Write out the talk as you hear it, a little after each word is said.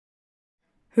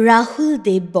রাহুল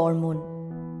দেব বর্মন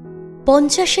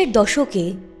 ৫০-এর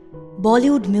দশকে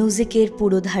বলিউড মিউজিকের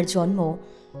পুরোধার জন্ম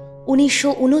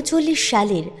 ১৯৩৯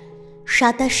 সালের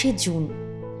 ২৭শে জুন।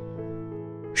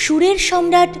 সুরের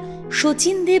সম্রাট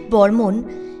শচীন দেব বর্মন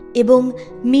এবং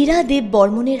মীরা দেব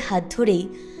বর্মনের হাত ধরেই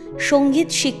সঙ্গীত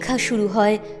শিক্ষা শুরু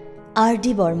হয়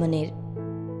আর.ডি. বর্মনের।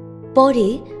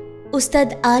 পরে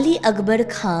উস্তাদ আলী আকবর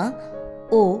খাঁ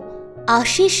ও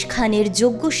আশিস খানের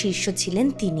যোগ্য শিষ্য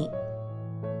ছিলেন তিনি।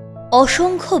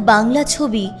 অসংখ্য বাংলা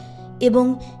ছবি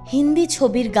এবং হিন্দি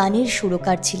ছবির গানের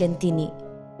সুরকার ছিলেন তিনি।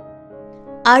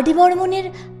 আর.ডি. বর্মনের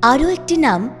আরও একটি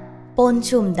নাম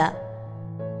পঞ্চম দা।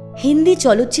 হিন্দি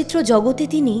চলচ্চিত্র জগতে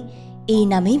তিনি এই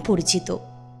নামেই পরিচিত।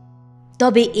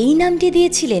 তবে এই নামটি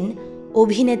দিয়েছিলেন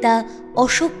অভিনেতা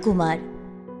অশোক কুমার।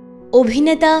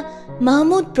 অভিনেতা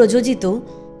মাহমুদ প্রযোজিত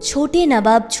ছোটে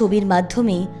নবাব ছবির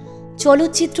মাধ্যমে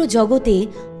চলচ্চিত্র জগতে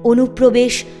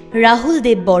অনুপ্রবেশ রাহুল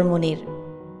দেব বর্মনের।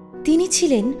 তিনি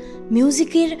ছিলেন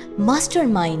মিউজিকের মাস্টার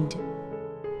মাইন্ড।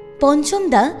 পঞ্চম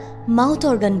দা মাউথ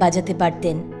অর্গান বাজাতে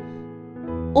পারতেন।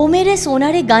 ও মেরে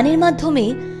সোনারে গানের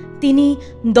মাধ্যমে তিনি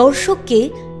দর্শককে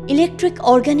ইলেকট্রিক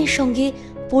অর্গানের সঙ্গে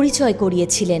পরিচয়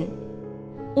করিয়েছিলেন।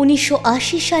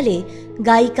 ১৯৮০ সালে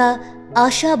গায়িকা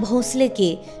আশা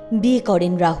ভোঁসলেকে বিয়ে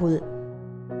করেন রাহুল।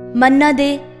 মান্না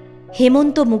দে,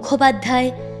 হেমন্ত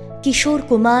মুখোপাধ্যায়, কিশোর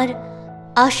কুমার,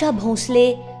 আশা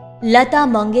ভোঁসলে, লতা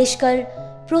মঙ্গেশকর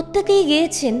প্রত্যেকেই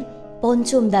গেয়েছেন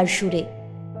পঞ্চম দার সুরে।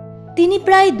 তিনি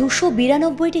প্রায়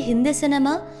 ২৯২টি হিন্দি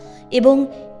সিনেমা এবং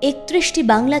 ৩১টি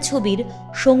বাংলা ছবির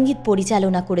সঙ্গীত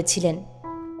পরিচালনা করেছিলেন।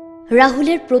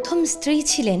 রাহুলের প্রথম স্ত্রী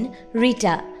ছিলেন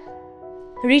রিটা।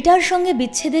 রিটার সঙ্গে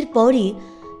বিচ্ছেদের পরই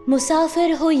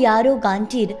মুসাফির হো ইয়ারো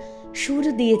গানটির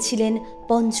সুর দিয়েছিলেন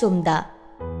পঞ্চম দা।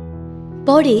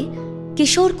 পরে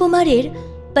কিশোর কুমারের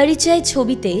পরিচয়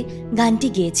ছবিতে গানটি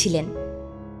গেয়েছিলেন।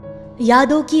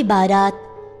 यादों की बारात,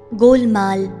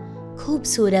 गोलमाल,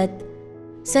 खूबसूरत,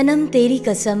 सनम Teri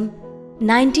Kasam,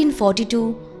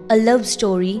 1942, a love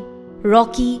story,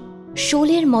 Rocky,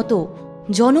 শোলের মতো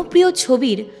জনপ্রিয়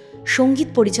ছবির সঙ্গীত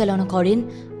পরিচালনা করেন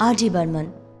আর.ডি. বর্মন।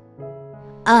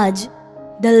 আজ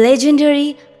দ্য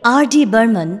লেজেন্ডারি আর.ডি.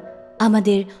 বর্মন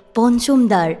আমাদের পঞ্চম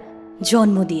দার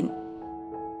জন্মদিন।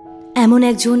 এমন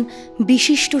একজন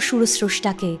বিশিষ্ট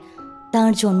সুরস্রষ্টাকে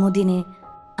তাঁর জন্মদিনে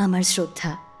আমার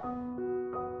শ্রদ্ধা।